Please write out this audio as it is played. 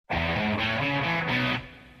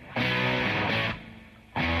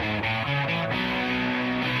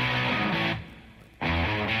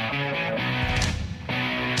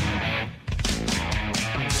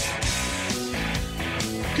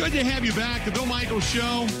Good to have you back. The Bill Michaels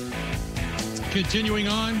Show. Continuing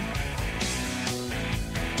on.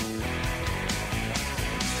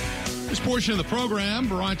 This portion of the program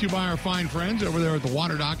brought to you by our fine friends over there at the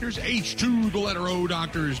Water Doctors,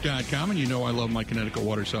 H2thelletterodoctors.com. And you know I love my Connecticut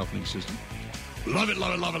water softening system. Love it,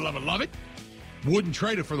 love it, love it, love it, love it. Wouldn't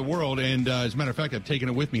trade it for the world. And as a matter of fact, I've taken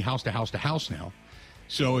it with me house to house to house now.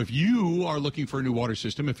 So if you are looking for a new water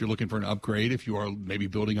system, if you're looking for an upgrade, if you are maybe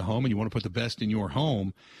building a home and you want to put the best in your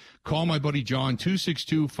home, call my buddy John,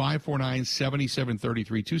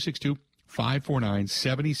 262-549-7733,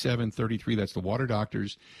 262-549-7733. That's the Water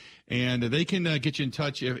Doctors. And they can get you in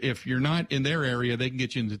touch. If you're not in their area, they can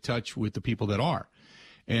get you into touch with the people that are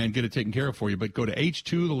and get it taken care of for you. But go to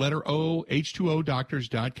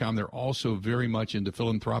H2thelletterO.doctors.com. They're also very much into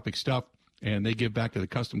philanthropic stuff. And they give back to the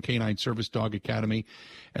Custom Canine Service Dog Academy,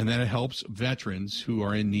 and then it helps veterans who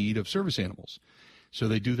are in need of service animals. So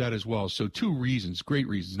they do that as well. So two reasons, great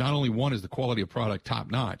reasons. Not only one is the quality of product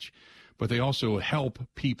top-notch, but they also help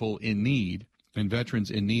people in need and veterans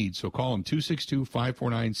in need. So call them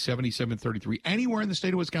 262-549-7733, anywhere in the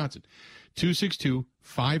state of Wisconsin.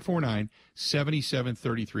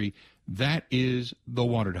 262-549-7733. That is the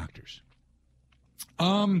Water Doctors.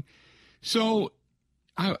 So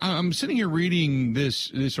I'm sitting here reading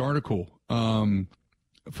this article from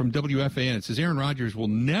WFAN. It says Aaron Rodgers will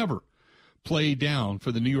never play down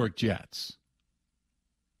for the New York Jets.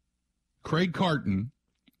 Craig Carton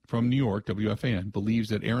from New York, WFAN, believes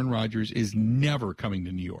that Aaron Rodgers is never coming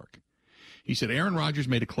to New York. He said Aaron Rodgers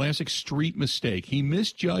made a classic street mistake. He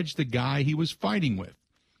misjudged the guy he was fighting with.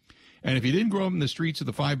 And if you didn't grow up in the streets of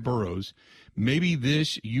the five boroughs, maybe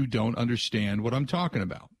you don't understand what I'm talking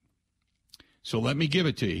about. So let me give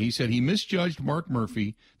it to you. He said he misjudged Mark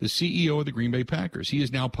Murphy, the CEO of the Green Bay Packers. He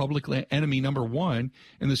is now public enemy number one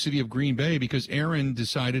in the city of Green Bay because Aaron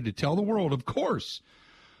decided to tell the world, of course,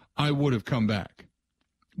 I would have come back.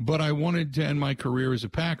 But I wanted to end my career as a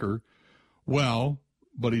Packer. Well,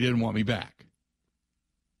 but he didn't want me back.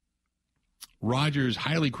 Rodgers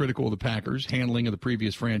highly critical of the Packers' handling of the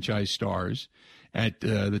previous franchise stars at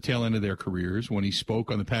the tail end of their careers when he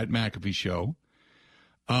spoke on the Pat McAfee show.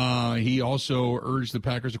 He also urged the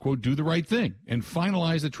Packers to, quote, do the right thing and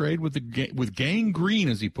finalize the trade with Gang Green,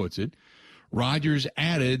 as he puts it. Rodgers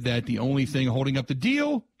added that the only thing holding up the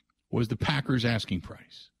deal was the Packers' asking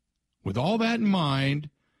price. With all that in mind,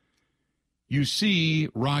 you see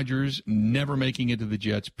Rodgers never making it to the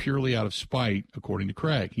Jets purely out of spite, according to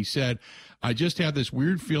Craig. He said, I just have this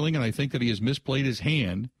weird feeling, and I think that he has misplayed his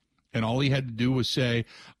hand. And all he had to do was say,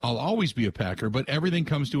 I'll always be a Packer, but everything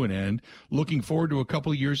comes to an end. Looking forward to a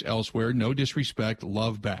couple of years elsewhere. No disrespect.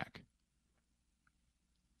 Love back.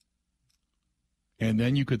 And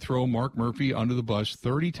then you could throw Mark Murphy under the bus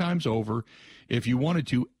 30 times over if you wanted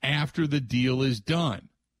to after the deal is done.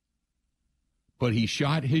 But he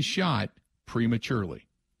shot his shot prematurely.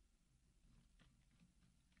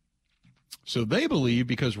 So they believe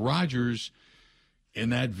because Rodgers,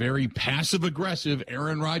 in that very passive-aggressive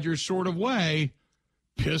Aaron Rodgers sort of way,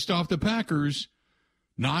 pissed off the Packers,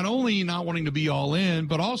 not only not wanting to be all in,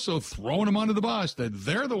 but also throwing them under the bus, that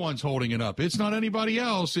they're the ones holding it up. It's not anybody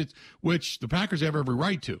else, which the Packers have every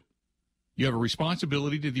right to. You have a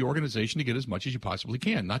responsibility to the organization to get as much as you possibly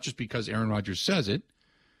can, not just because Aaron Rodgers says it,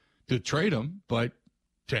 to trade him, but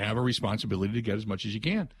to have a responsibility to get as much as you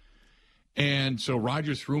can. And so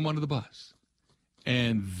Rodgers threw him under the bus.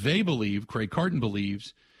 And they believe, Craig Carton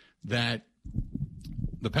believes, that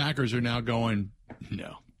the Packers are now going,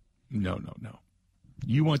 no.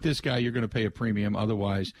 You want this guy, you're going to pay a premium.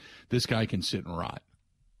 Otherwise, this guy can sit and rot.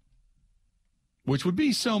 Which would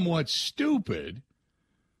be somewhat stupid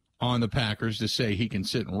on the Packers to say he can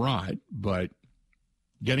sit and rot, but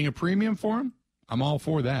getting a premium for him, I'm all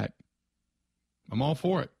for that. I'm all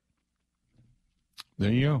for it.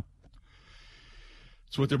 There you go.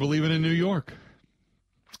 That's what they're believing in New York.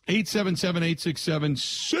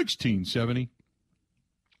 877-867-1670.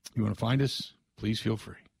 You want to find us? Please feel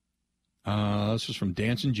free. This is from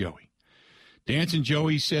Dancing Joey. Dancing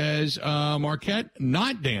Joey says, Marquette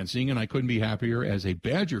not dancing, and I couldn't be happier as a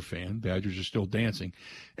Badger fan. Badgers are still dancing.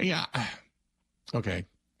 Yeah, okay.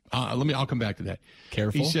 I'll come back to that.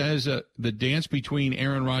 Careful. He says the dance between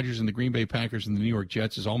Aaron Rodgers and the Green Bay Packers and the New York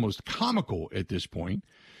Jets is almost comical at this point.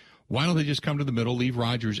 Why don't they just come to the middle, leave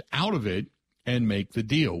Rodgers out of it, and make the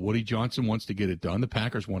deal? Woody Johnson wants to get it done. The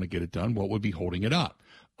Packers want to get it done. What would be holding it up?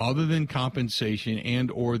 Other than compensation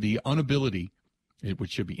and or the inability,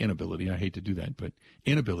 which should be inability, I hate to do that, but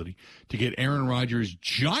inability to get Aaron Rodgers'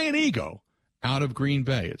 giant ego out of Green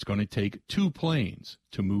Bay. It's going to take 2 planes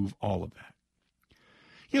to move all of that.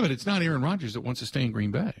 Yeah, but it's not Aaron Rodgers that wants to stay in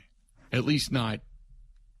Green Bay. At least not,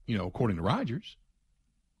 according to Rogers,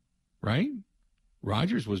 right?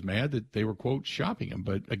 Rogers was mad that they were, quote, shopping him.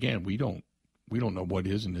 But again, we don't know what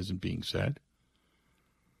is and isn't being said.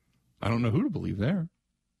 I don't know who to believe there.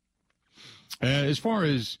 As far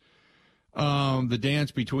as the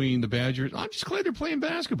dance between the Badgers, I'm just glad they're playing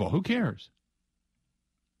basketball. Who cares?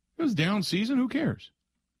 It was down season. Who cares?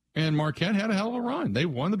 And Marquette had a hell of a run. They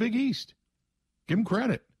won the Big East. Give them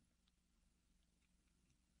credit.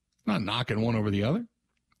 Not knocking one over the other.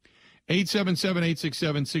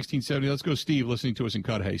 877-867-1670. Let's go, Steve, listening to us in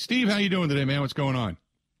Cudahy. Steve, how you doing today, man? What's going on?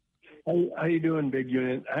 How you doing, Big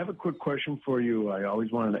Unit? I have a quick question for you. I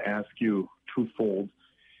always wanted to ask you twofold.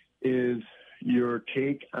 Is your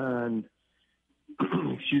take on,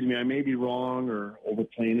 excuse me, I may be wrong or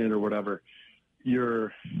overplaying it or whatever,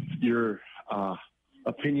 your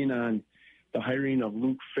opinion on the hiring of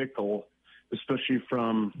Luke Fickell, especially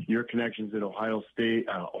from your connections at Ohio State,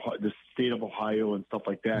 the state of Ohio and stuff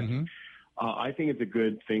like that. Mm-hmm. I think it's a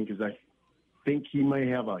good thing because I think he might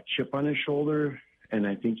have a chip on his shoulder, and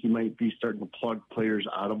I think he might be starting to plug players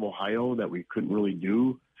out of Ohio that we couldn't really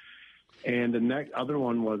do. And the next other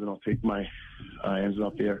one was, and I'll take my hands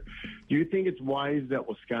up there, do you think it's wise that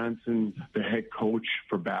Wisconsin, the head coach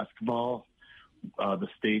for basketball, the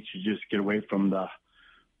state should just get away from the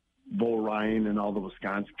Bo Ryan and all the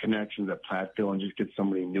Wisconsin connections at Platteville and just get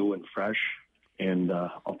somebody new and fresh? And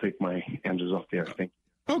I'll take my answers off there. Thank you.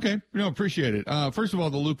 Okay. Appreciate it. First of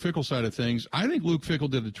all, the Luke Fickell side of things, I think Luke Fickell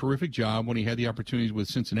did a terrific job when he had the opportunities with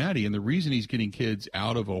Cincinnati. And the reason he's getting kids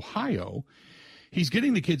out of Ohio, he's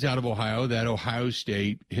getting the kids out of Ohio that Ohio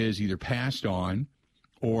State has either passed on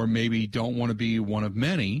or maybe don't want to be one of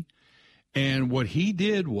many. And what he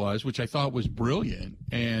did was, which I thought was brilliant,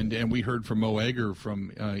 and we heard from Mo Egger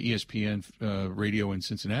from ESPN radio in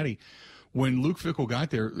Cincinnati, when Luke Fickell got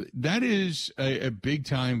there, that is a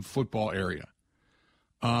big-time football area.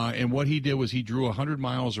 And what he did was he drew 100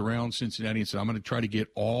 miles around Cincinnati and said, I'm going to try to get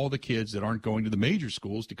all the kids that aren't going to the major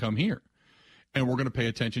schools to come here. And we're going to pay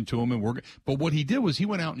attention to them. But what he did was he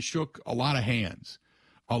went out and shook a lot of hands.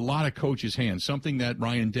 A lot of coaches' hands, something that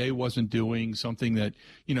Ryan Day wasn't doing, something that,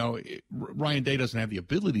 Ryan Day doesn't have the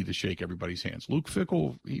ability to shake everybody's hands. Luke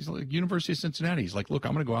Fickell, he's like University of Cincinnati. He's like, look,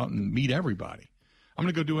 I'm going to go out and meet everybody. I'm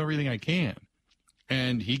going to go do everything I can.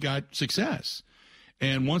 And he got success.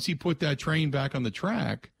 And once he put that train back on the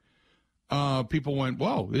track, people went,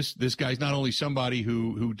 whoa, this guy's not only somebody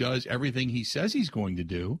who does everything he says he's going to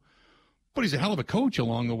do, but he's a hell of a coach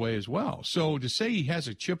along the way as well. So to say he has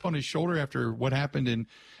a chip on his shoulder after what happened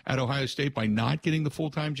at Ohio State by not getting the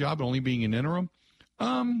full-time job and only being an interim,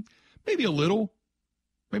 maybe a little.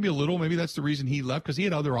 Maybe that's the reason he left, because he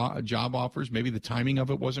had other job offers. Maybe the timing of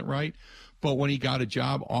it wasn't right. But when he got a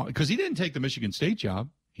job, because he didn't take the Michigan State job.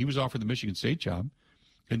 He was offered the Michigan State job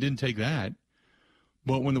and didn't take that.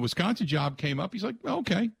 But when the Wisconsin job came up, he's like,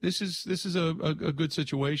 okay, this is a good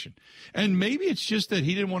situation. And maybe it's just that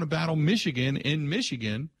he didn't want to battle Michigan in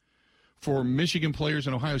Michigan for Michigan players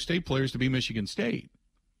and Ohio State players to be Michigan State.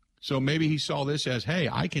 So maybe he saw this as, hey,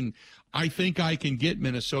 I think I can get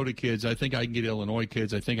Minnesota kids. I think I can get Illinois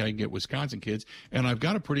kids. I think I can get Wisconsin kids. And I've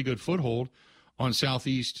got a pretty good foothold on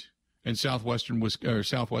Southeast and Southwestern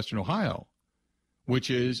Ohio, which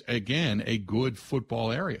is, again, a good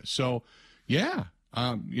football area. So, yeah.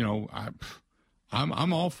 I'm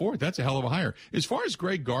all for it. That's a hell of a hire. As far as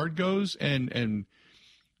Greg Gard goes, and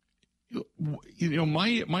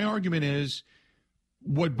my argument is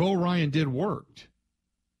what Bo Ryan did worked.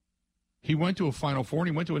 He went to a Final Four and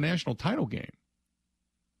he went to a national title game.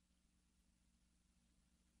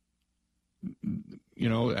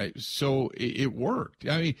 So it worked.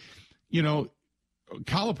 I mean,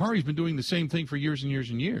 Calipari's been doing the same thing for years and years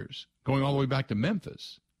and years, going all the way back to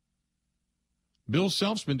Memphis. Bill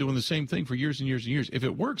Self's been doing the same thing for years and years and years. If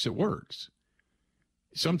it works, it works.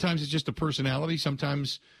 Sometimes it's just a personality.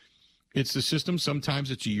 Sometimes it's the system.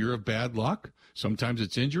 Sometimes it's a year of bad luck. Sometimes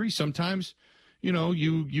it's injury. Sometimes,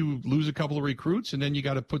 you lose a couple of recruits, and then you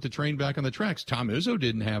got to put the train back on the tracks. Tom Izzo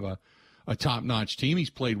didn't have a top-notch team. He's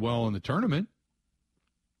played well in the tournament.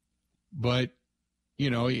 But,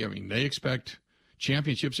 they expect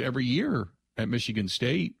championships every year at Michigan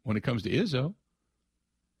State when it comes to Izzo.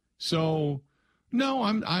 So... No,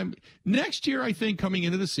 I'm next year. I think coming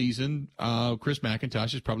into the season, Chris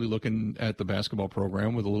McIntosh is probably looking at the basketball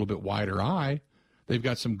program with a little bit wider eye. They've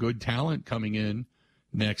got some good talent coming in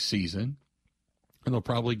next season, and they'll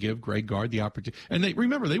probably give Greg Gard the opportunity. And they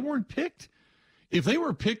weren't picked. If they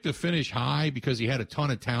were picked to finish high because he had a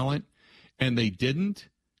ton of talent, and they didn't,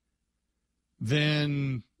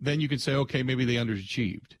 then you could say, okay, maybe they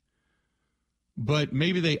underachieved. but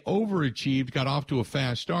maybe they overachieved, got off to a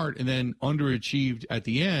fast start, and then underachieved at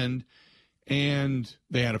the end, and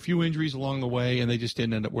they had a few injuries along the way, and they just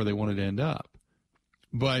didn't end up where they wanted to end up.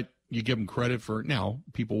 But you give them credit for, now,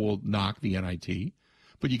 people will knock the NIT,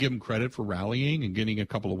 but you give them credit for rallying and getting a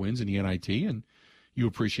couple of wins in the NIT, and you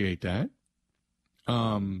appreciate that.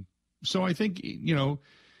 So I think,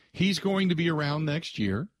 he's going to be around next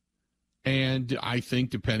year, and I think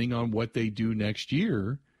depending on what they do next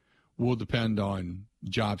year will depend on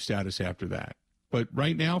job status after that. But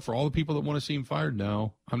right now, for all the people that want to see him fired,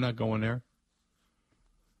 no, I'm not going there.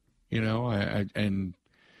 The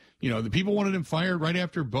people wanted him fired right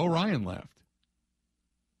after Bo Ryan left.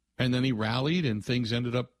 And then he rallied, and things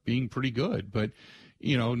ended up being pretty good. But,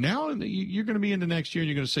 now you're going to be into next year, and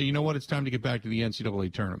you're going to say, you know what, it's time to get back to the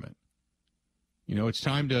NCAA tournament. It's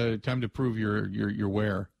time to prove your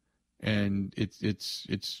wear, and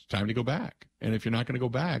it's time to go back. And if you're not going to go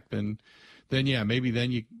back, then yeah, maybe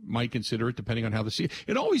then you might consider it, depending on how the season.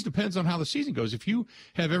 It always depends on how the season goes. If you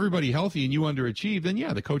have everybody healthy and you underachieve, then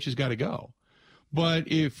yeah, the coach has got to go.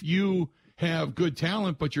 But if you have good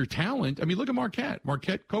talent, but your talent, look at Marquette.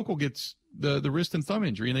 Marquette Coco gets the wrist and thumb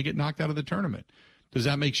injury, and they get knocked out of the tournament. Does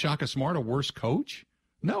that make Shaka Smart a worse coach?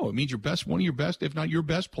 No, it means one of your best, if not your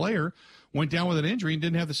best player, went down with an injury and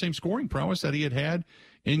didn't have the same scoring prowess that he had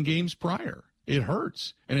in games prior. It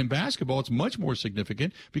hurts. And in basketball, it's much more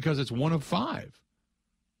significant because it's one of 5.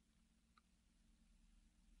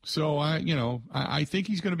 So, I think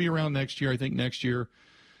he's going to be around next year. I think next year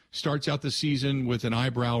starts out the season with an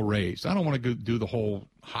eyebrow raised. I don't want to do the whole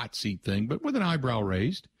hot seat thing, but with an eyebrow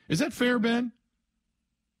raised. Is that fair, Ben?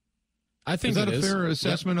 I think is that a fair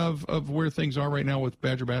assessment of where things are right now with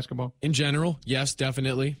Badger basketball? In general, yes,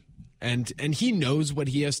 definitely. And he knows what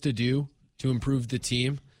he has to do to improve the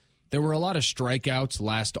team. There were a lot of strikeouts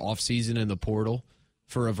last offseason in the portal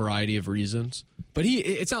for a variety of reasons. But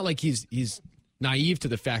it's not like he's naive to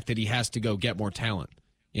the fact that he has to go get more talent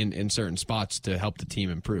in certain spots to help the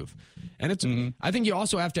team improve. And I think you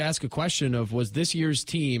also have to ask a question of, was this year's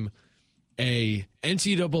team a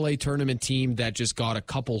NCAA tournament team that just got a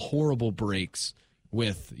couple horrible breaks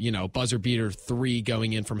with, buzzer beater 3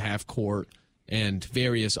 going in from half court and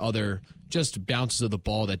various other just bounces of the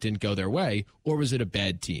ball that didn't go their way, or was it a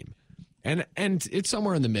bad team? And it's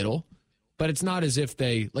somewhere in the middle, but it's not as if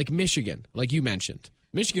they, like Michigan, like you mentioned.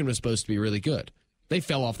 Michigan was supposed to be really good. They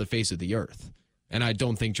fell off the face of the earth, and I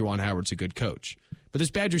don't think Juwan Howard's a good coach. But this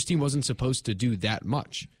Badgers team wasn't supposed to do that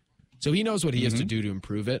much. So he knows what he has to do to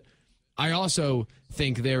improve it. I also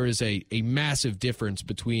think there is a massive difference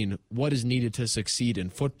between what is needed to succeed in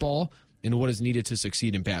football and what is needed to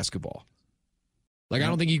succeed in basketball. Like, I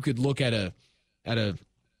don't think you could look at a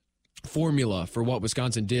formula for what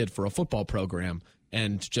Wisconsin did for a football program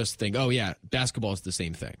and just think, oh, yeah, basketball is the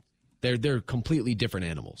same thing. They're completely different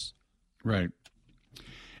animals. Right.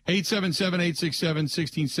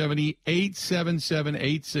 877-867-1670,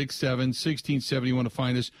 877-867-1670. You want to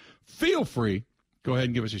find us, feel free. Go ahead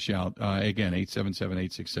and give us a shout. Again,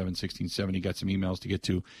 877-867-1670. Got some emails to get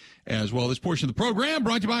to as well. This portion of the program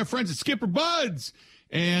brought to you by our friends at Skipper Buds.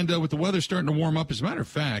 And with the weather starting to warm up, as a matter of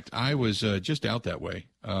fact, I was just out that way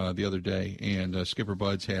the other day, and Skipper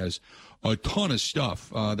Buds has a ton of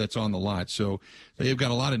stuff that's on the lot. So they've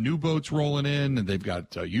got a lot of new boats rolling in, and they've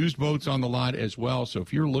got used boats on the lot as well. So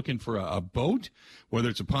if you're looking for a boat, whether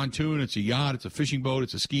it's a pontoon, it's a yacht, it's a fishing boat,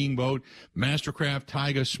 it's a skiing boat, Mastercraft,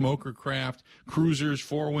 Taiga, Smokercraft, cruisers,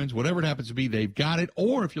 Four Winds, whatever it happens to be, they've got it.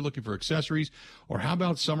 Or if you're looking for accessories, or how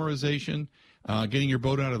about summerization, getting your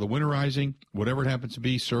boat out of the winterizing, whatever it happens to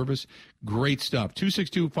be, service, great stuff.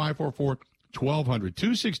 262-544-1200,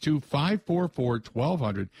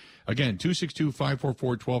 262-544-1200. Again,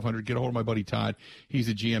 262-544-1200. Get a hold of my buddy Todd. He's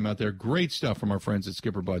the GM out there. Great stuff from our friends at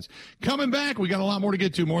Skipper Buds. Coming back, we got a lot more to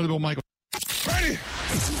get to. More of the Bill Michaels. Ready?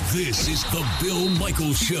 This is the Bill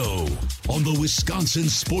Michaels Show on the Wisconsin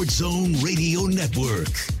Sports Zone Radio Network.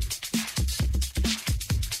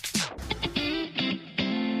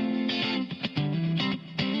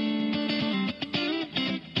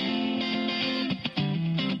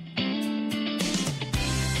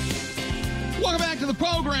 Welcome back to the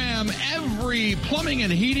program. Every plumbing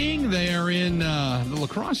and heating, they're in the La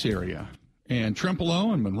Crosse area. And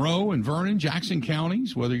Trempealeau and Monroe and Vernon, Jackson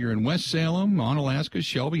counties, whether you're in West Salem, Onalaska,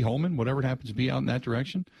 Shelby, Holman, whatever it happens to be out in that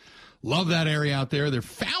direction. Love that area out there. They're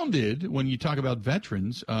founded, when you talk about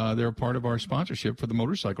veterans, they're a part of our sponsorship for the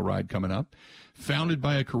motorcycle ride coming up. Founded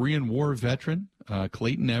by a Korean War veteran,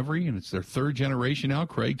 Clayton Every, and it's their 3rd generation now.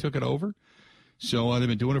 Craig took it over. So they've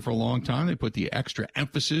been doing it for a long time. They put the extra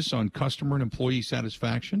emphasis on customer and employee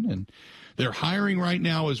satisfaction, and they're hiring right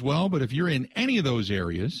now as well. But if you're in any of those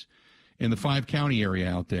areas, in the 5-county area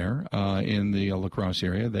out there in the La Crosse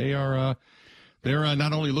area. They're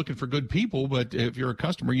not only looking for good people, but if you're a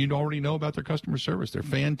customer, you already know about their customer service. They're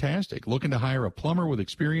fantastic. Looking to hire a plumber with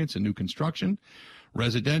experience in new construction,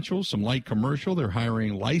 residential, some light commercial. They're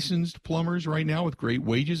hiring licensed plumbers right now with great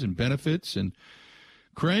wages and benefits. And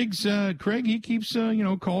Craig, he keeps,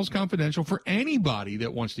 calls confidential for anybody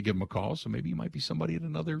that wants to give him a call. So maybe you might be somebody at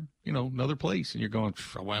another place, and you're going,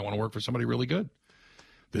 I want to work for somebody really good.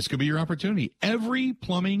 This could be your opportunity. Every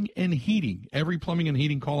plumbing and heating,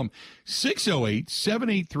 call them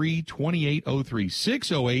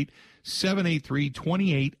 608-783-2803,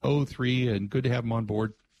 608-783-2803, and good to have them on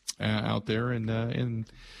board out there in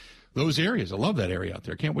those areas. I love that area out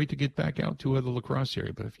there. Can't wait to get back out to the La Crosse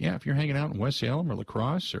area. But if you're hanging out in West Salem or La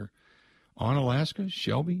Crosse or on Alaska,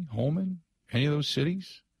 Shelby, Holman, any of those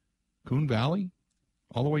cities, Coon Valley,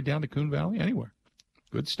 all the way down to Coon Valley, anywhere.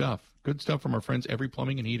 Good stuff. Good stuff from our friends, Every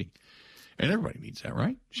Plumbing and Heating. And everybody needs that,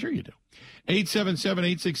 right? Sure you do.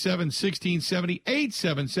 877-867-1670,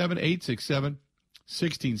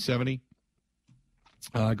 877-867-1670.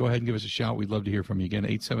 Go ahead and give us a shout. We'd love to hear from you again,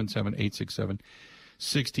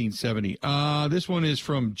 877-867-1670. This one is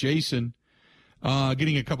from Jason,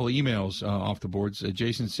 getting a couple of emails off the boards.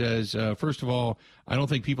 Jason says, first of all, I don't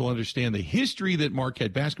think people understand the history that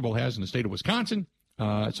Marquette basketball has in the state of Wisconsin.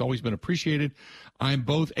 It's always been appreciated. I'm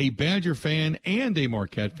both a Badger fan and a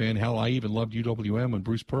Marquette fan. Hell, I even loved UWM when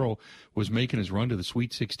Bruce Pearl was making his run to the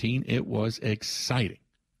Sweet 16. It was exciting.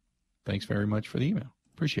 Thanks very much for the email.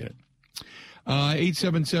 Appreciate it.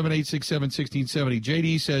 877-867-1670.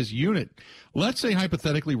 JD says, Unit, let's say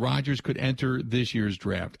hypothetically Rodgers could enter this year's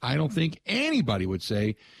draft. I don't think anybody would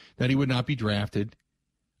say that he would not be drafted.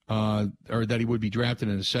 Or that he would be drafted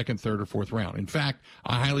in the second, third, or fourth round. In fact,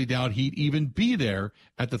 I highly doubt he'd even be there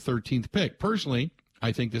at the 13th pick. Personally,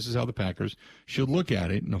 I think this is how the Packers should look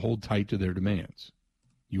at it and hold tight to their demands.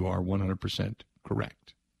 You are 100%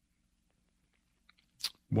 correct.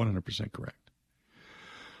 100% correct.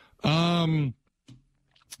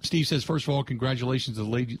 Steve says, first of all, congratulations to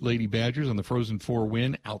the Lady Badgers on the Frozen Four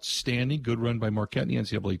win. Outstanding. Good run by Marquette in the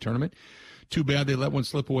NCAA tournament. Too bad they let one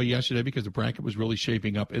slip away yesterday because the bracket was really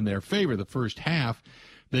shaping up in their favor. The first half,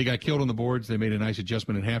 they got killed on the boards. They made a nice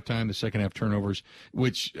adjustment at halftime. The second half turnovers,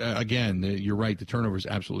 which, again, you're right, the turnovers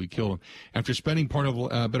absolutely killed them. After spending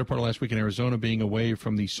better part of last week in Arizona being away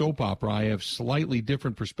from the soap opera, I have slightly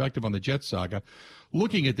different perspective on the Jets saga.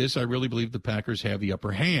 Looking at this, I really believe the Packers have the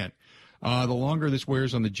upper hand. The longer this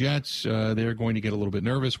wears on the Jets, they're going to get a little bit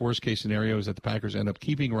nervous. Worst case scenario is that the Packers end up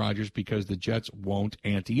keeping Rodgers because the Jets won't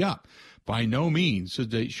ante up. By no means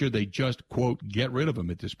should they just, quote, get rid of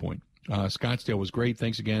him at this point. Scottsdale was great.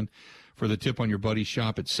 Thanks again for the tip on your buddy's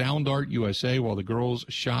shop at Sound Art USA. While the girls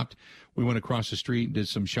shopped, we went across the street and did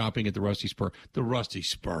some shopping at the Rusty Spur. The Rusty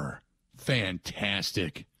Spur.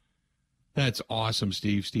 Fantastic. That's awesome,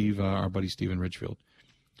 Steve. Our buddy Steve in Ridgefield.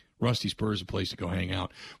 Rusty Spur is a place to go hang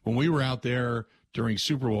out. When we were out there during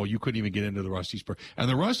Super Bowl, you couldn't even get into the Rusty Spur. And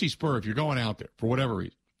the Rusty Spur, if you're going out there for whatever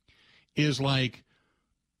reason, is like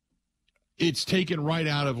it's taken right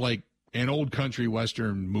out of like an old country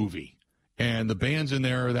western movie. And the band's in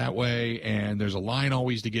there that way, and there's a line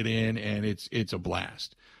always to get in, and it's a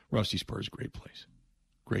blast. Rusty Spur is a great place.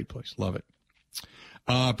 Great place. Love it.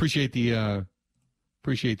 Appreciate the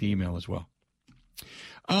email as well.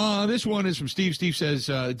 This one is from Steve. Steve says,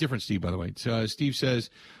 different Steve, by the way. Steve says,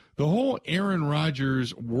 the whole Aaron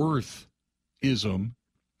Rodgers worth-ism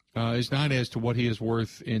is not as to what he is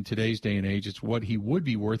worth in today's day and age. It's what he would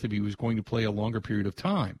be worth if he was going to play a longer period of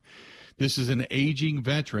time. This is an aging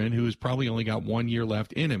veteran who has probably only got 1 year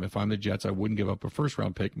left in him. If I'm the Jets, I wouldn't give up a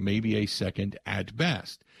first-round pick, maybe a second at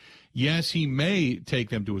best. Yes, he may take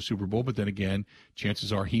them to a Super Bowl, but then again,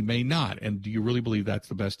 chances are he may not. And do you really believe that's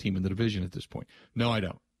the best team in the division at this point? No, I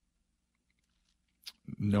don't.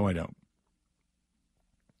 No, I don't.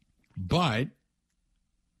 But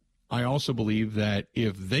I also believe that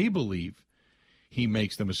if they believe he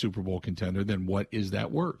makes them a Super Bowl contender, then what is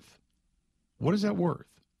that worth? What is that worth?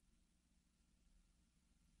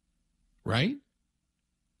 Right?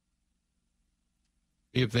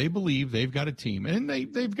 If they believe they've got a team, and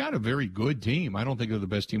they've got a very good team. I don't think they're the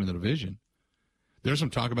best team in the division. There's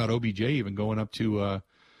some talk about OBJ even going up to, I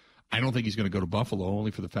don't think he's going to go to Buffalo,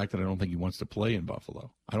 only for the fact that I don't think he wants to play in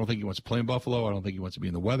Buffalo. I don't think he wants to play in Buffalo. I don't think he wants to be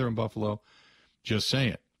in the weather in Buffalo. Just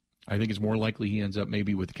saying. I think it's more likely he ends up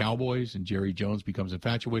maybe with the Cowboys and Jerry Jones becomes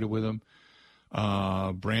infatuated with him.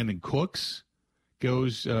 Brandon Cooks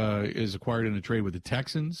is acquired in a trade with the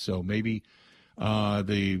Texans, so maybe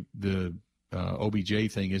the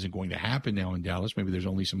OBJ thing isn't going to happen now in Dallas. Maybe there's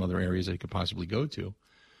only some other areas that he could possibly go to.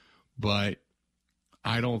 But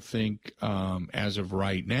I don't think, as of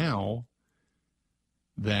right now,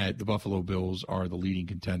 that the Buffalo Bills are the leading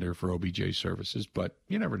contender for OBJ services, but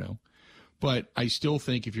you never know. But I still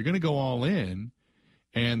think if you're going to go all in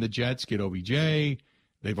and the Jets get OBJ,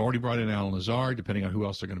 they've already brought in Alan Lazard, depending on who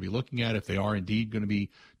else they're going to be looking at, if they are indeed going to be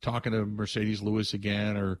talking to Mercedes Lewis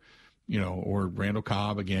again or Randall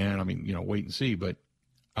Cobb again. I mean, wait and see. But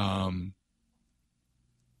I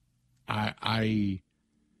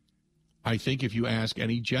think if you ask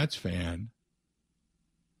any Jets fan,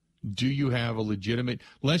 do you have a legitimate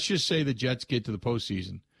 – let's just say the Jets get to the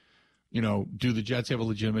postseason. Do the Jets have a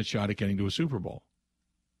legitimate shot at getting to a Super Bowl?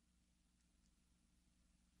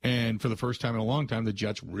 And for the first time in a long time, the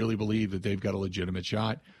Jets really believe that they've got a legitimate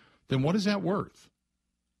shot. Then what is that worth?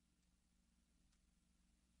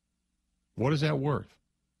 What is that worth?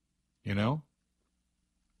 And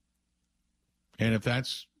if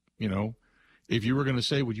that's, if you were going to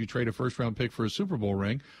say, would you trade a first-round pick for a Super Bowl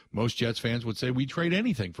ring, most Jets fans would say we'd trade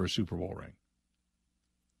anything for a Super Bowl ring.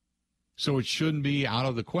 So it shouldn't be out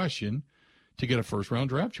of the question to get a first-round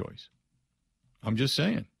draft choice. I'm just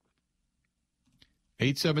saying.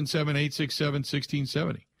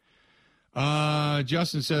 877-867-1670.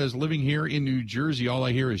 Justin says, living here in New Jersey, all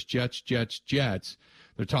I hear is Jets, Jets, Jets.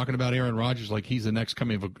 They're talking about Aaron Rodgers like he's the next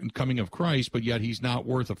coming of Christ, but yet he's not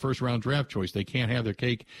worth a first-round draft choice. They can't have their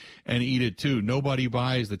cake and eat it, too. Nobody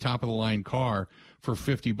buys the top-of-the-line car for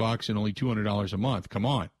 $50 and only $200 a month. Come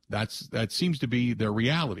on. That seems to be their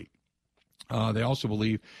reality. They also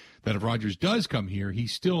believe that if Rodgers does come here, he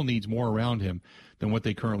still needs more around him than what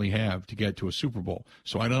they currently have to get to a Super Bowl.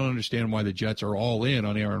 So I don't understand why the Jets are all in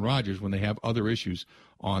on Aaron Rodgers when they have other issues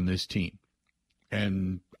on this team.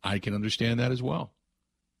 And I can understand that as well.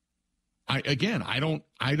 I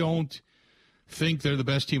don't think they're the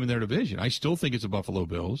best team in their division. I still think it's the Buffalo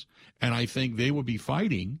Bills, and I think they would be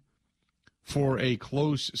fighting for a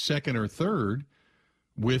close second or third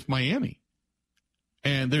with Miami.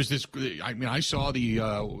 And there's this, I saw the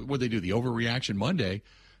overreaction Monday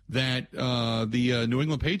that the New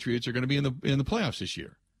England Patriots are going to be in the playoffs this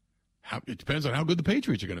year. It depends on how good the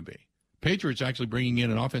Patriots are going to be. Patriots actually bringing in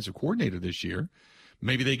an offensive coordinator this year.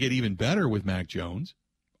 Maybe they get even better with Mac Jones.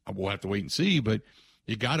 We'll have to wait and see, but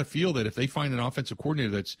you got to feel that if they find an offensive coordinator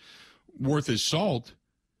that's worth his salt,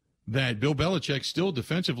 that Bill Belichick's still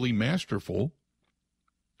defensively masterful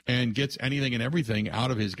and gets anything and everything out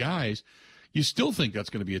of his guys, you still think that's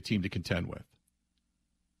going to be a team to contend with.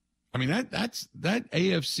 I mean, that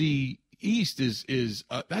AFC East is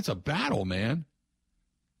that's a battle, man.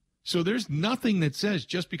 So there's nothing that says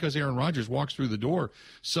just because Aaron Rodgers walks through the door,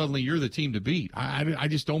 suddenly you're the team to beat. I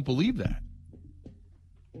just don't believe that.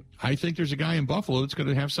 I think there's a guy in Buffalo that's going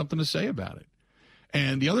to have something to say about it.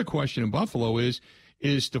 And the other question in Buffalo is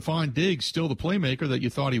Stephon Diggs still the playmaker that you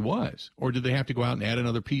thought he was? Or did they have to go out and add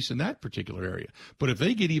another piece in that particular area? But if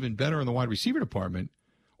they get even better in the wide receiver department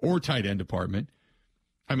or tight end department,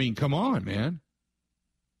 I mean, come on, man.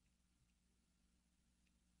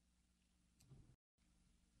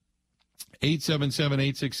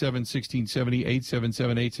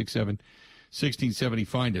 (877-867-1670), 877-867-1670.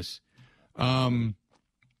 Find us.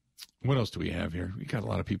 What else do we have here? We got a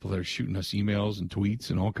lot of people that are shooting us emails and tweets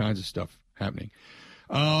and all kinds of stuff happening.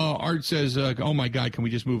 Art says, oh, my God, can we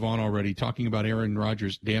just move on already? Talking about Aaron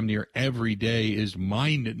Rodgers damn near every day is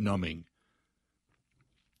mind-numbing.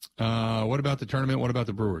 What about the tournament? What about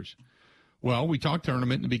the Brewers? Well, we talked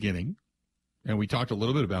tournament in the beginning, and we talked a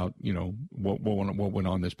little bit about, what went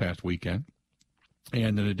on this past weekend.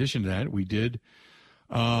 And in addition to that, we didn't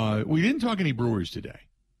talk any Brewers today.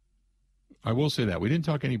 I will say that. We didn't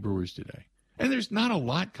talk any Brewers today. And there's not a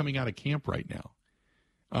lot coming out of camp right now.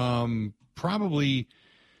 Probably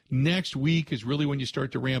next week is really when you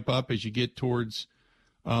start to ramp up as you get towards,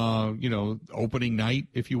 opening night,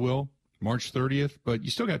 if you will, March 30th. But you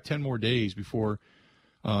still got 10 more days before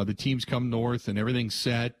the teams come north and everything's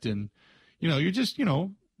set. And, you're just,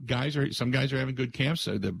 some guys are having good camps.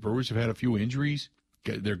 The Brewers have had a few injuries.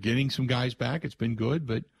 They're getting some guys back. It's been good.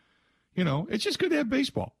 But, it's just good to have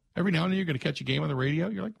baseball. Every now and then you're going to catch a game on the radio.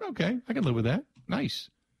 You're like, okay, I can live with that. Nice.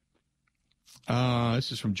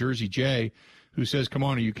 This is from Jersey J, who says, come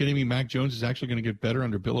on, are you kidding me? Mac Jones is actually going to get better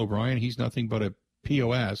under Bill O'Brien. He's nothing but a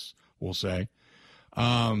POS, we'll say.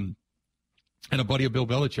 And a buddy of Bill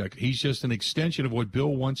Belichick. He's just an extension of what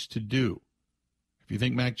Bill wants to do. If you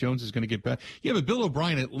think Mac Jones is going to get better. Yeah, but Bill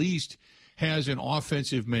O'Brien at least has an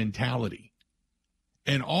offensive mentality.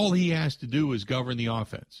 And all he has to do is govern the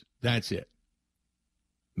offense. That's it.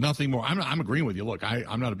 Nothing more. I'm agreeing with you. Look,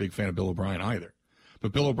 I'm not a big fan of Bill O'Brien either.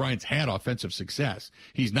 But Bill O'Brien's had offensive success.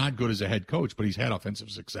 He's not good as a head coach, but he's had offensive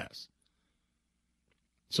success.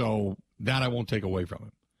 So that I won't take away from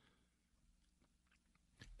him.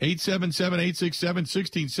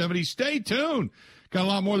 877-867-1670. Stay tuned. Got a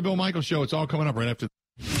lot more of the Bill Michaels Show. It's all coming up right after.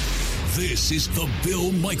 This is the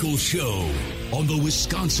Bill Michaels Show on the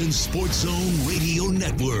Wisconsin Sports Zone Radio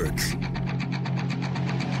Network.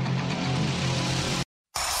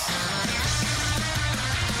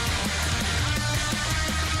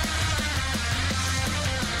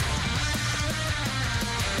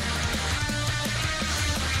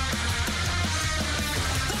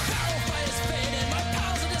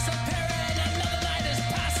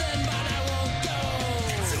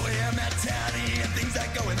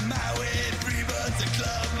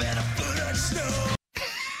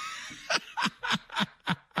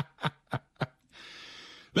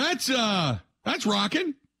 That's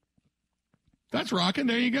rocking. That's rocking.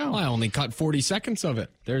 There you go. Well, I only cut 40 seconds of it.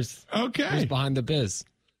 There's behind the biz.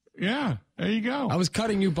 Yeah, there you go. I was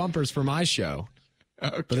cutting new bumpers for my show.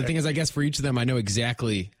 Okay. But the thing is, I guess for each of them, I know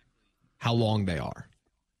exactly how long they are.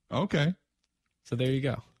 Okay. So there you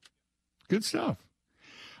go. Good stuff.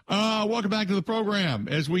 Welcome back to the program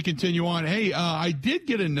as we continue on. Hey, I did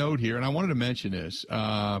get a note here, and I wanted to mention this.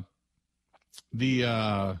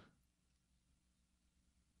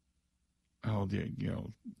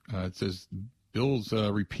 It says Bill's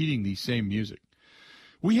repeating the same music.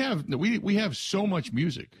 We have so much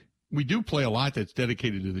music. We do play a lot that's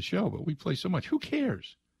dedicated to the show, but we play so much. Who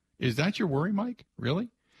cares? Is that your worry, Mike? Really?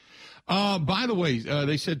 By the way,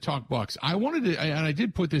 they said talk Bucks. I wanted to, and I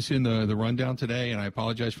did put this in the rundown today, and I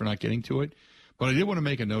apologize for not getting to it, but I did want to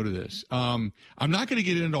make a note of this. I'm not going to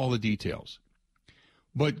get into all the details,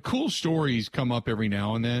 but cool stories come up every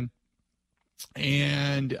now and then.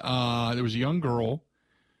 And there was a young girl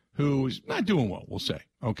who was not doing well, we'll say,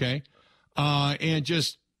 okay, and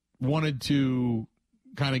just wanted to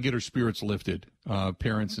kind of get her spirits lifted.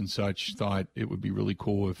 Parents and such thought it would be really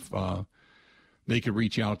cool if they could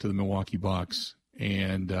reach out to the Milwaukee Bucks.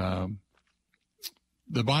 And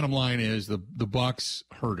the bottom line is the Bucks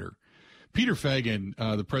hurt her. Peter Feigin,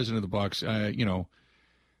 the president of the Bucks,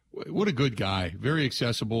 what a good guy, very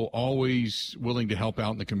accessible, always willing to help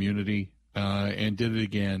out in the community. And did it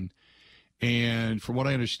again. And from what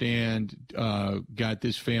I understand, got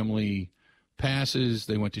this family passes.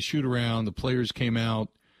 They went to shoot around. The players came out.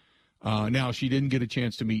 Now, she didn't get a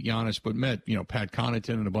chance to meet Giannis, but met, Pat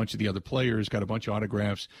Connaughton and a bunch of the other players, got a bunch of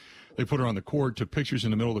autographs. They put her on the court, took pictures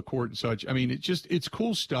in the middle of the court and such. I mean, it's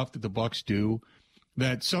cool stuff that the Bucks do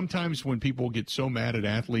that sometimes when people get so mad at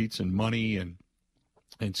athletes and money and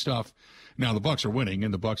stuff. Now, the Bucks are winning,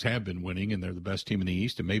 and the Bucks have been winning, and they're the best team in the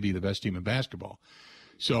East and maybe the best team in basketball.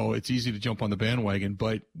 So it's easy to jump on the bandwagon,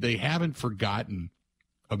 but they haven't forgotten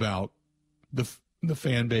about the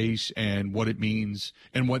fan base and what it means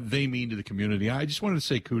and what they mean to the community. I just wanted to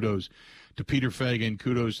say kudos to Peter Feigin,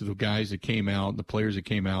 kudos to the guys that came out, the players that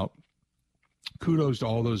came out. Kudos to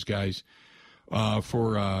all those guys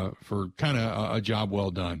for kind of a job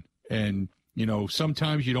well done. And,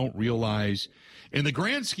 sometimes you don't realize – in the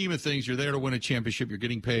grand scheme of things, you're there to win a championship. You're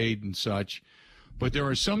getting paid and such. But there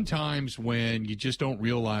are some times when you just don't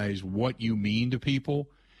realize what you mean to people.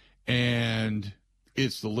 And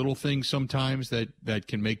it's the little things sometimes that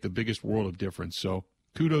can make the biggest world of difference. So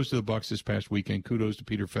kudos to the Bucks this past weekend. Kudos to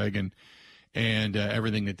Peter Feigin and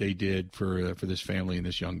everything that they did for this family and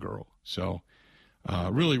this young girl. So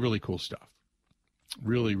really, really cool stuff.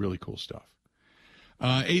 Really, really cool stuff.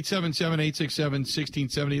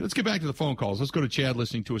 877-867-1670. Let's get back to the phone calls. Let's go to Chad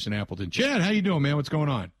listening to us in Appleton. Chad, how you doing, man? What's going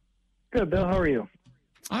on? Good, Bill. How are you?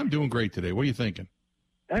 I'm doing great today. What are you thinking?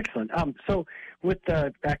 Excellent. So with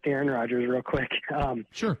back to Aaron Rodgers real quick.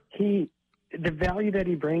 Sure. The value that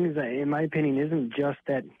he brings, in my opinion, isn't just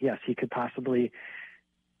that, yes, he could possibly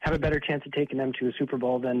have a better chance of taking them to a Super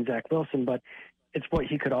Bowl than Zach Wilson, but it's what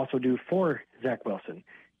he could also do for Zach Wilson,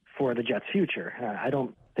 for the Jets' future. I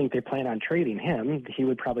don't think they plan on trading him. He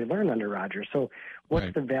would probably learn under Rodgers. So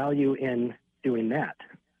what's the value in doing that?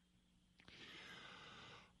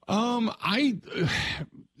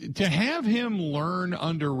 To have him learn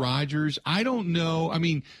under Rodgers, I don't know. I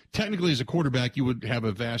mean, technically as a quarterback, you would have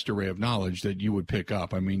a vast array of knowledge that you would pick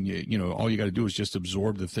up. I mean, all you got to do is just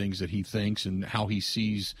absorb the things that he thinks and how he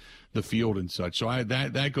sees the field and such. So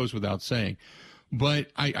that goes without saying. But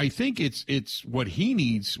I think it's what he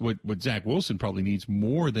needs, what Zach Wilson probably needs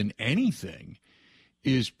more than anything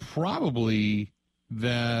is probably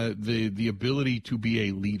the ability to be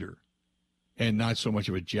a leader and not so much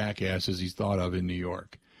of a jackass as he's thought of in New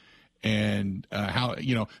York. And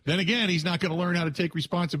then again, he's not going to learn how to take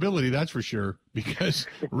responsibility, that's for sure, because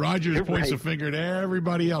Rodgers points the finger at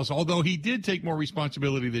everybody else, although he did take more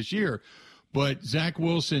responsibility this year. But Zach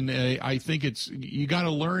Wilson, I think you got to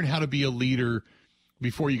learn how to be a leader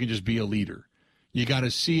before you can just be a leader. You got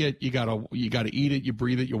to see it. You got to eat it. You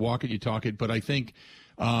breathe it. You walk it. You talk it. But I think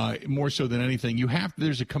more so than anything,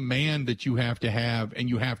 there's a command that you have to have, and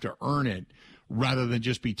you have to earn it rather than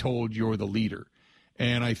just be told you're the leader.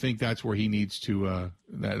 And I think that's where he needs to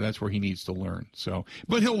that's where he needs to learn. So,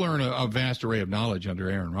 but he'll learn a vast array of knowledge under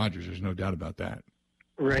Aaron Rodgers. There's no doubt about that.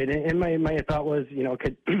 Right, and my thought was,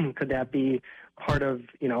 could that be part of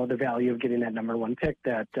the value of getting that number one pick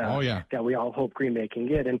that that we all hope Green Bay can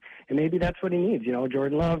get, and maybe that's what he needs.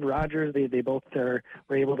 Jordan Love, Rodgers, they both were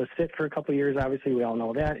able to sit for a couple of years. Obviously, we all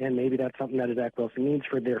know that, and maybe that's something that Zach Wilson needs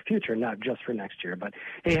for their future, not just for next year. But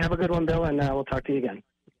hey, have a good one, Bill, and we'll talk to you again.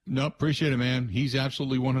 No, appreciate it, man. He's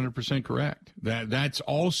absolutely 100% correct. That's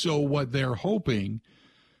also what they're hoping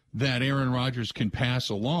that Aaron Rodgers can pass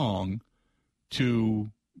along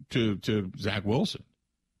to Zach Wilson,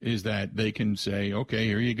 is that they can say, okay,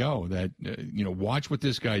 here you go. That watch what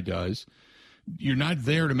this guy does. You're not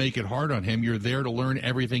there to make it hard on him. You're there to learn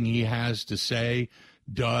everything he has to say,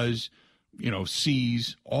 does,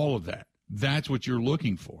 sees, all of that. That's what you're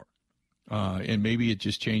looking for. And maybe it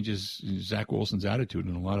just changes Zach Wilson's attitude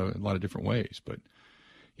in a lot of different ways. But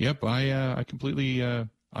yep, I completely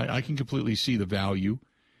I can completely see the value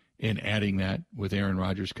in adding that with Aaron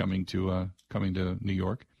Rodgers coming to New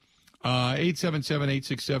York.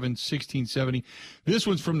 877-867-1670. This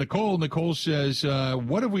one's from Nicole. Nicole says,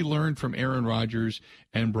 what have we learned from Aaron Rodgers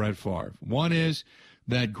and Brett Favre? One is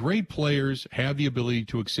that great players have the ability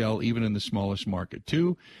to excel even in the smallest market.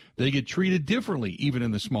 2, they get treated differently even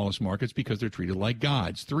in the smallest markets because they're treated like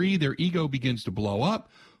gods. 3, their ego begins to blow up.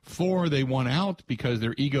 4, they want out because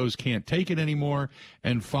their egos can't take it anymore.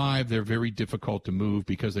 And 5, they're very difficult to move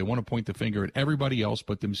because they want to point the finger at everybody else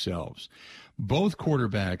but themselves. Both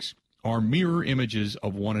quarterbacks are mirror images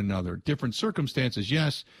of one another. Different circumstances,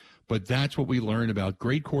 yes, but that's what we learned about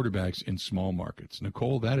great quarterbacks in small markets.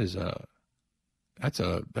 Nicole, that's a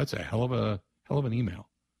hell of an email.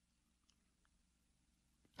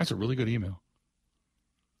 That's a really good email.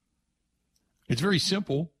 It's very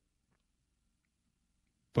simple.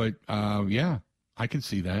 But, yeah, I can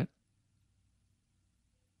see that.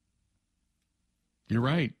 You're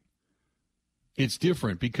right. It's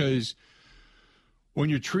different because when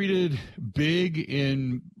you're treated big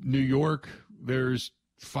in New York, there's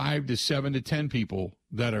 5 to 7 to 10 people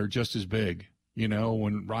that are just as big.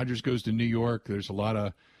 When Rodgers goes to New York, there's a lot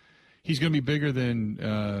of – he's going to be bigger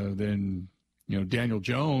than Daniel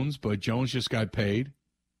Jones, but Jones just got paid.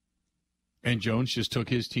 And Jones just took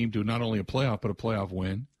his team to not only a playoff, but a playoff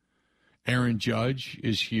win. Aaron Judge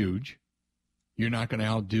is huge. You're not going to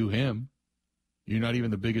outdo him. You're not even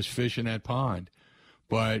the biggest fish in that pond.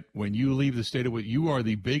 But when you leave the state of – you are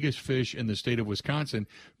the biggest fish in the state of Wisconsin.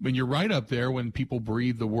 When you're right up there when people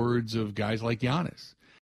breathe the words of guys like Giannis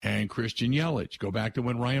and Christian Yelich. Go back to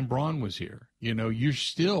when Ryan Braun was here. You're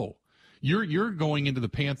still – you're going into the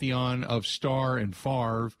pantheon of Starr and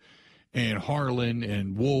Favre and Harlan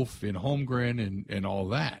and Wolf and Holmgren and all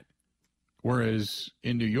that. Whereas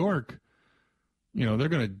in New York, they're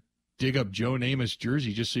going to dig up Joe Namath's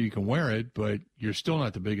jersey just so you can wear it, but you're still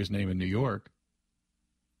not the biggest name in New York.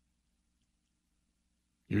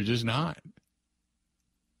 You're just not.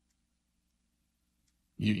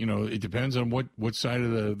 It depends on what side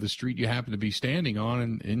of the street you happen to be standing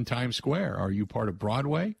on in Times Square. Are you part of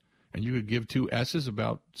Broadway and you could give 2 S's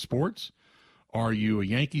about sports? Are you a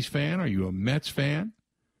Yankees fan? Are you a Mets fan?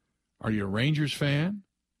 Are you a Rangers fan?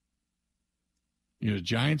 Are you a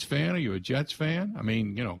Giants fan? Are you a Jets fan? I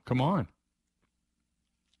mean, come on.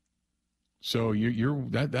 So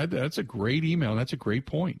that's a great email. That's a great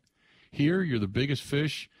point. Here, you're the biggest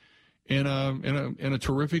fish in a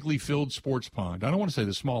terrifically filled sports pond. I don't want to say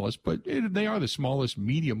the smallest, but they are the smallest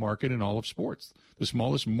media market in all of sports. The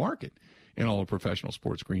smallest market in all of professional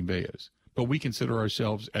sports, Green Bay is. But we consider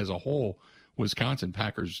ourselves as a whole Wisconsin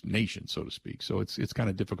Packers nation, so to speak. So it's kind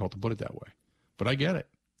of difficult to put it that way. But I get it.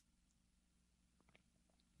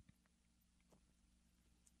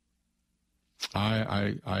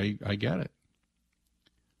 I get it.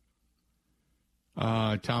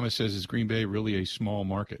 Thomas says, is Green Bay really a small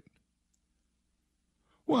market?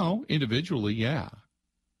 Well, individually, yeah.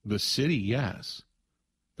 The city, yes.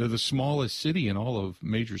 They're the smallest city in all of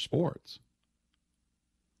major sports.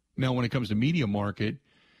 Now, when it comes to media market,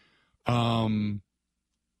 because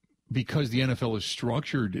the NFL is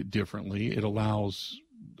structured differently, it allows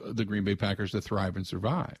the Green Bay Packers to thrive and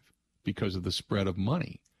survive because of the spread of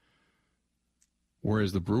money.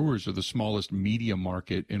 Whereas the Brewers are the smallest media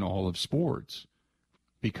market in all of sports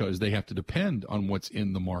because they have to depend on what's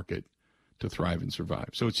in the market to thrive and survive.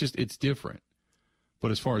 So it's different.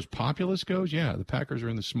 But as far as populace goes, yeah, the Packers are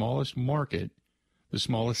in the smallest market, the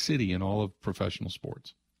smallest city in all of professional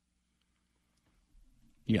sports.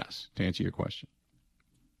 Yes, to answer your question.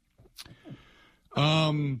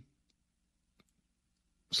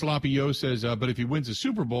 Sloppy Yo says, but if he wins a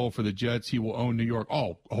Super Bowl for the Jets, he will own New York.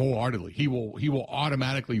 Oh, wholeheartedly. He will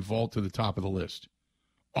automatically vault to the top of the list.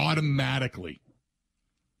 Automatically.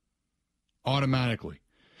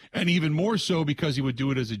 And even more so because he would do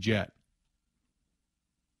it as a Jet.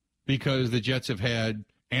 Because the Jets have had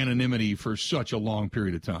anonymity for such a long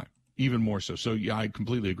period of time. Even more so. So, yeah, I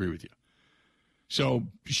completely agree with you. So,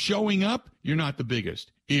 showing up, you're not the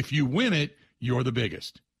biggest. If you win it, you're the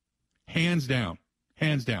biggest. Hands down.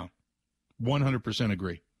 100%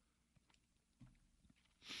 agree.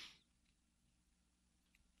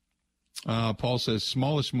 Paul says,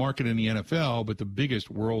 smallest market in the NFL, but the biggest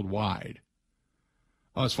worldwide.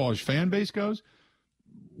 As far as fan base goes,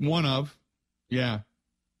 one of, yeah.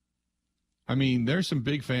 I mean, there's some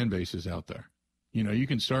big fan bases out there. You know, you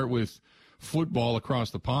can start with football across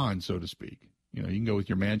the pond, so to speak. You know, you can go with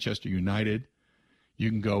your Manchester United. You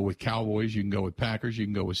can go with Cowboys. You can go with Packers. You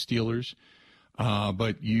can go with Steelers.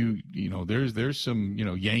 But you know, there's some, you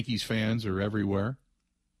know, Yankees fans are everywhere.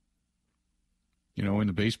 You know, in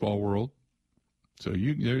the baseball world. So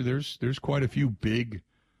there's quite a few big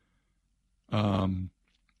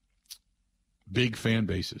fan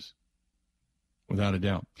bases, without a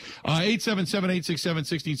doubt.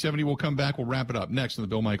 877-867-1670. We'll come back. We'll wrap it up next on the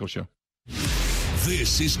Bill Michaels Show.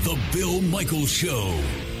 This is the Bill Michaels Show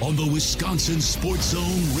on the Wisconsin Sports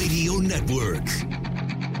Zone Radio Network.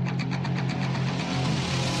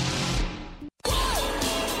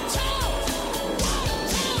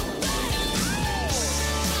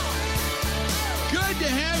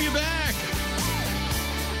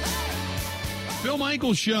 Bill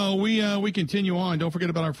Michaels Show. We continue on. Don't forget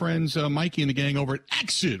about our friends Mikey and the gang over at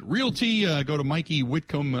Exit Realty. Go to Mikey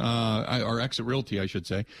Whitcomb, or Exit Realty, I should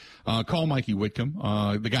say. Call Mikey Whitcomb,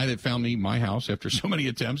 the guy that found me my house after so many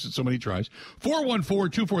attempts and so many tries.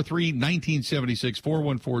 414-243-1976.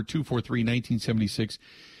 414-243-1976.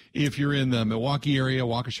 If you're in the Milwaukee area,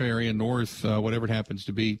 Waukesha area, North, whatever it happens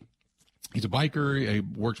to be. He's a biker. He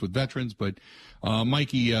works with veterans, but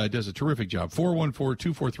Mikey does a terrific job.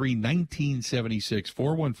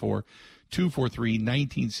 414-243-1976.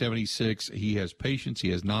 414-243-1976. He has patience.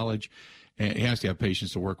 He has knowledge. And he has to have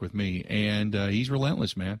patience to work with me. And he's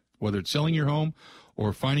relentless, man, whether it's selling your home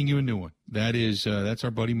or finding you a new one. That's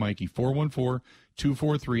our buddy Mikey.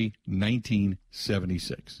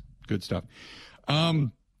 414-243-1976. Good stuff.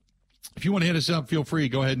 If you want to hit us up, feel free.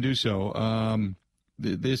 Go ahead and do so.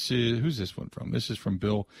 This is, who's this one from? This is from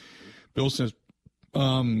Bill. Bill says,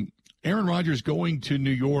 Aaron Rodgers going to New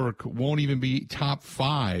York won't even be top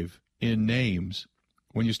 5 in names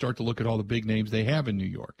when you start to look at all the big names they have in New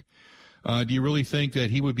York. Do you really think that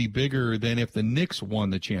he would be bigger than if the Knicks won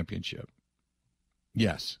the championship?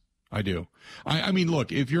 Yes, I do. I mean,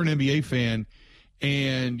 look, if you're an NBA fan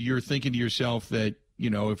and you're thinking to yourself that, you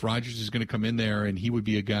know, if Rodgers is going to come in there and he would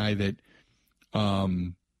be a guy that,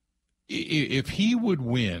 if he would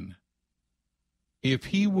win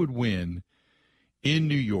in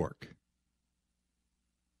New York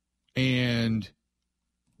and,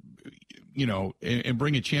 you know, and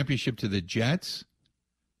bring a championship to the Jets,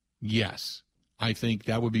 yes, I think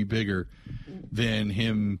that would be bigger than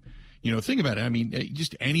him. You know, think about it. I mean,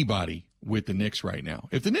 just anybody with the Knicks right now.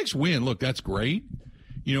 If the Knicks win, look, that's great.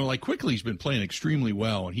 You know, like Quickly's been playing extremely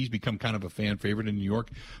well, and he's become kind of a fan favorite in New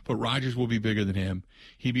York. But Rodgers will be bigger than him.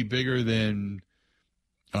 He'd be bigger than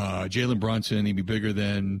Jalen Brunson. He'd be bigger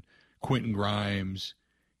than Quentin Grimes.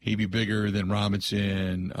 He'd be bigger than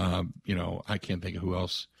Robinson. You know, I can't think of who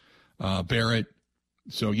else. Barrett.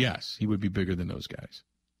 So, yes, he would be bigger than those guys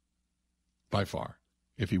by far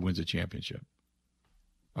if he wins a championship.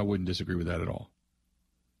 I wouldn't disagree with that at all.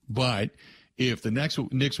 But if the Knicks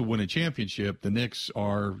will win a championship, the Knicks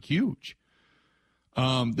are huge.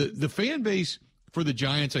 The fan base for the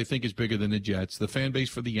Giants, I think, is bigger than the Jets. The fan base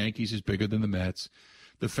for the Yankees is bigger than the Mets.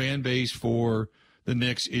 The fan base for the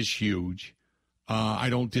Knicks is huge. I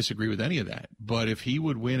don't disagree with any of that. But if he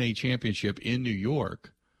would win a championship in New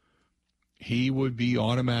York, he would be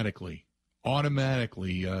automatically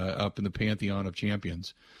up in the pantheon of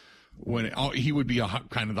champions. When he would be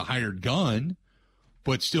kind of the hired gun.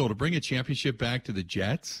 But still, to bring a championship back to the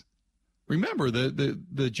Jets, remember,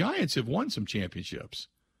 the Giants have won some championships.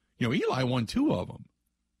 You know, Eli won 2 of them.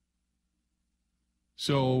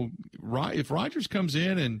 So if Rodgers comes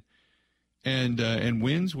in and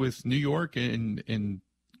wins with New York and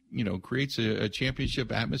you know, creates a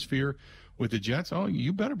championship atmosphere with the Jets, oh,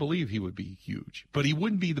 you better believe he would be huge. But he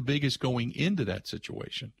wouldn't be the biggest going into that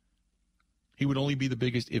situation. He would only be the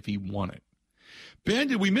biggest if he won it. Ben,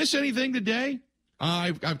 did we miss anything today?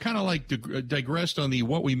 I've kind of digressed on the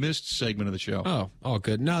what we missed segment of the show. Oh, all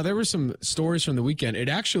good. No, there were some stories from the weekend. It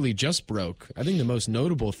actually just broke. I think the most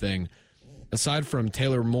notable thing, aside from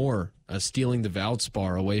Taylor Moore stealing the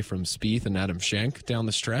Valspar away from Spieth and Adam Schenk down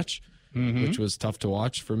the stretch, which was tough to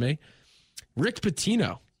watch for me, Rick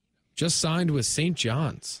Pitino just signed with St.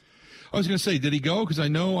 John's. I was going to say, did he go? Because I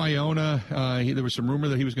know Iona, there was some rumor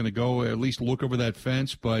that he was going to go at least look over that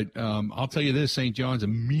fence. But I'll tell you this, St. John's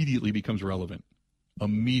immediately becomes relevant.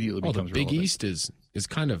 The Big East is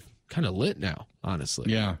kind of lit now,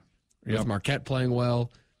 honestly. Yeah. With Marquette playing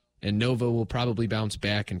well, and Nova will probably bounce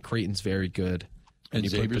back, and Creighton's very good. And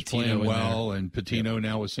Xavier's playing well, and Pitino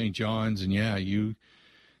now with St. John's, and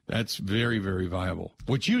that's very, very viable.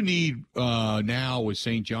 What you need now with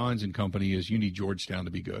St. John's and company is you need Georgetown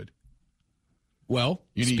to be good. Well,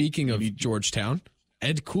 speaking of Georgetown,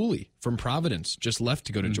 Ed Cooley from Providence just left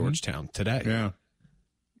to go to Georgetown today. Yeah.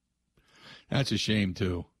 That's a shame,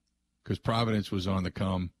 too, because Providence was on the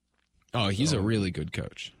come. Oh, he's a really good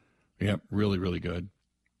coach. Yep, really, really good.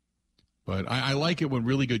 But I like it when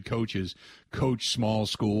really good coaches coach small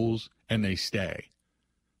schools and they stay.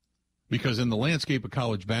 Because in the landscape of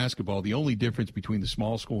college basketball, the only difference between the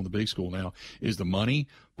small school and the big school now is the money,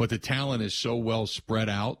 but the talent is so well spread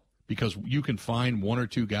out because you can find one or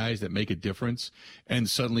two guys that make a difference, and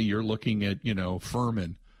suddenly you're looking at,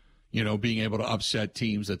 Furman, being able to upset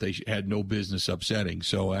teams that they had no business upsetting.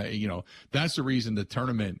 So, that's the reason the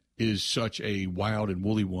tournament is such a wild and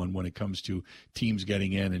woolly one when it comes to teams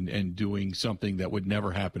getting in and doing something that would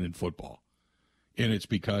never happen in football. And it's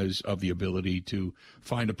because of the ability to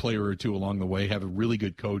find a player or two along the way, have a really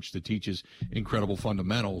good coach that teaches incredible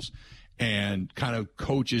fundamentals and kind of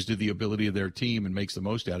coaches to the ability of their team and makes the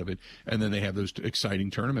most out of it. And then they have those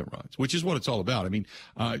exciting tournament runs, which is what it's all about. I mean,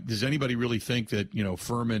 does anybody really think that,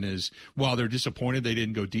 Furman is, while they're disappointed they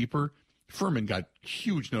didn't go deeper, Furman got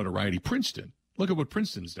huge notoriety. Princeton, look at what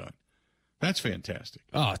Princeton's done. That's fantastic.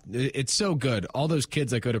 Oh, it's so good. All those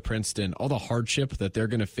kids that go to Princeton, all the hardship that they're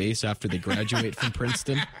going to face after they graduate from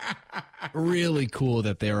Princeton, really cool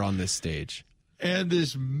that they're on this stage. And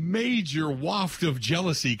this major waft of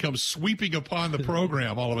jealousy comes sweeping upon the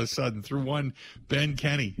program all of a sudden through one Ben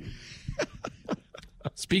Kenny.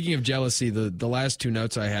 Speaking of jealousy, the last two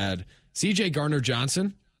notes I had, C.J.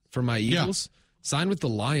 Gardner-Johnson from my Eagles signed with the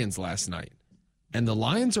Lions last night. And the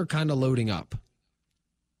Lions are kind of loading up.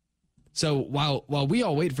 So while we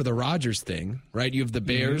all wait for the Rodgers thing, right, you have the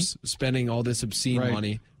Bears spending all this obscene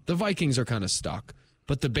money. The Vikings are kind of stuck.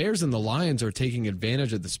 But the Bears and the Lions are taking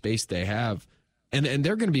advantage of the space they have. And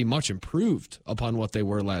they're going to be much improved upon what they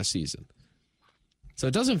were last season. So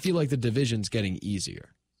it doesn't feel like the division's getting easier.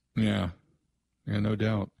 Yeah, no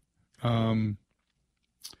doubt.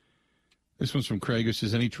 This one's from Craig, who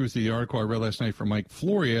says, any truth to the article I read last night from Mike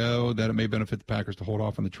Florio that it may benefit the Packers to hold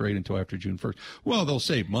off on the trade until after June 1st? Well, they'll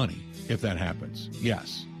save money if that happens.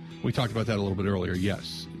 Yes. We talked about that a little bit earlier.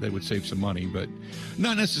 Yes, they would save some money, but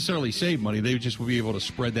not necessarily save money. They would just be able to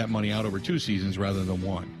spread that money out over 2 seasons rather than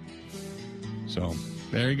 1. So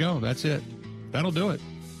there you go. That's it. That'll do it.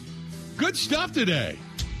 Good stuff today.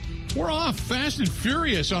 We're off fast and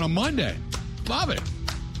furious on a Monday. Love it.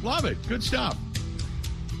 Love it. Good stuff.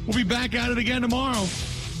 We'll be back at it again tomorrow.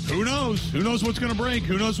 Who knows? Who knows what's going to break?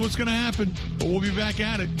 Who knows what's going to happen? But we'll be back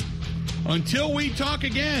at it. Until we talk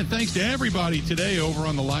again, thanks to everybody today over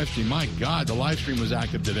on the live stream. My God, the live stream was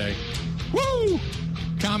active today. Woo!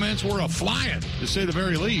 Comments were a-flying, to say the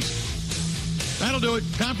very least. That'll do it.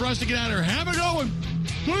 Time for us to get out of here. Have a good one.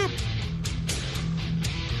 Whoop!